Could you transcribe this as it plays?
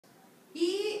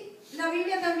La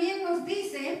Biblia también nos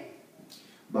dice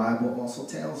Bible also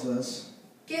tells us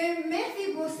que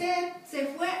Mephibosheth se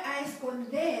fue a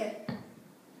esconder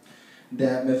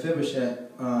that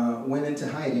Mephibosheth went into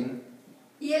hiding,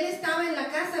 y él estaba en la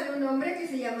casa de un hombre que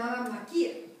se llamaba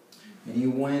Machir. and he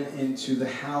went into the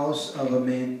house of a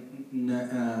man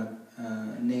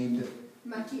named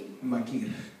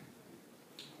Machir.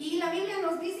 Y la Biblia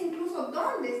nos dice incluso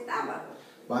dónde estaba.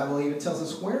 Bible even tells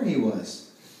us where he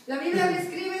was. La Biblia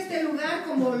describe este lugar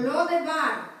como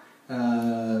LoDebar.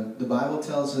 The Bible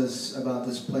tells us about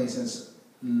this place as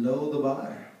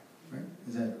LoDebar, right?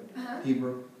 Is that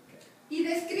Hebrew? Y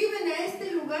describen a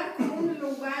este lugar como un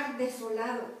lugar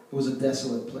desolado. It was a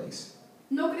desolate place.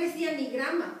 No crecía ni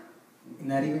grama.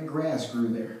 Not even grass grew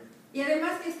there. Y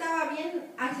además que estaba bien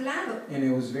aislado. And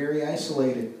it was very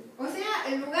isolated. O sea,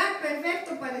 el lugar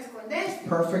perfecto para esconderse.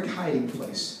 Perfect hiding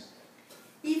place.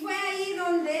 Y fue ahí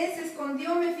donde se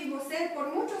escondió Mephibosheth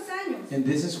por muchos años. And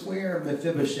this is where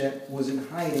Mephibosheth was in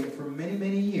hiding for many,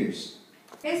 many years.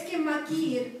 Es que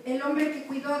Machir, el hombre que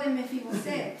cuidó de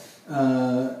Mephibosheth,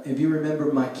 If you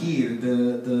remember Machir,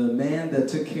 the man that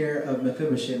took care of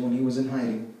Mephibosheth when he was in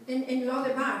hiding, en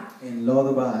LoDebar, in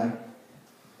LoDebar,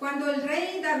 cuando el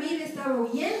rey David estaba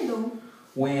huyendo,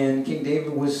 when King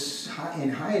David was in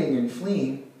hiding and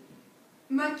fleeing,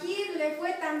 Machir le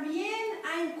fue también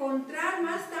a encontrar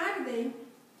más tarde.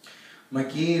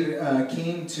 Machir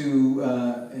came to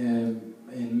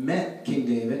and met King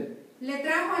David. Le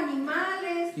trajo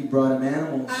animales, He brought him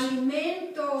animals,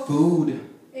 alimentos, food,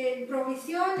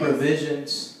 provisiones,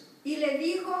 provisions, y le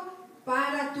dijo,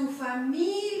 para tu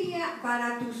familia,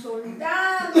 para tus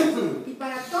soldados y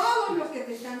para todos los que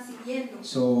te están siguiendo.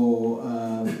 So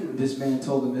this man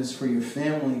told him, this is for your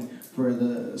family, for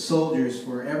the soldiers,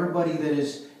 for everybody that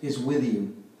is with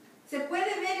you. Se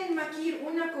puede ver en Machir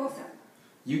una cosa.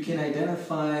 You can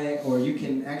identify, or you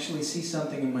can actually see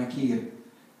something in Machir,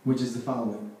 which is the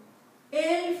following.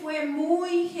 Él fue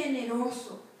muy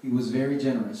generoso. He was very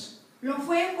generous. Lo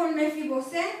fue con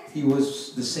Mephibosheth. He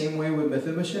was the same way with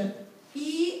Mephibosheth.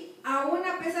 Y aún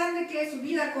a pesar de que su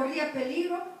vida corría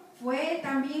peligro, fue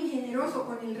también generoso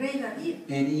con el rey David.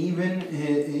 And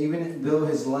even though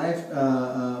his life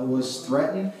was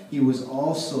threatened, he was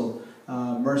also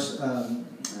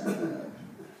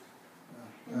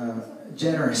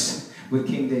generous with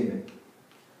King David.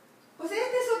 Pues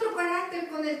este es otro carácter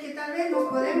con el que tal vez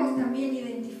nos podemos también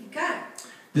identificar.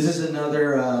 This is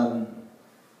another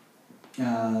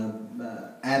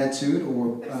attitude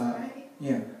or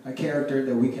a character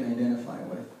that we can identify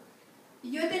with.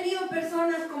 Yo he tenido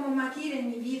personas como Machir en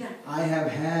mi vida. I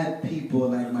have had people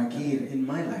like Machir in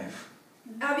my life.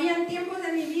 Habían tiempos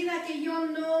de mi vida que yo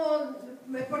no,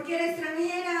 porque era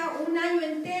extranjera un año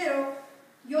entero,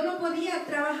 yo no podía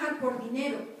trabajar por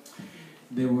dinero.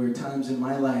 There were times in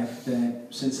my life that,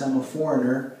 since I'm a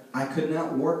foreigner, I could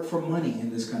not work for money in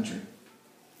this country.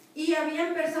 Y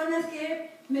habían personas que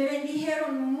me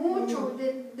bendijeron mucho,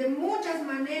 de muchas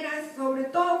maneras, sobre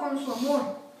todo con su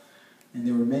amor. And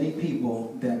there were many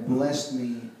people that blessed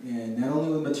me, and not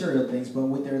only with material things, but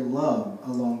with their love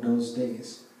along those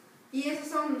days. Y esos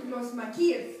son los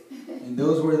Machirs. And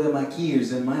those were the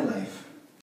Machirs in my life.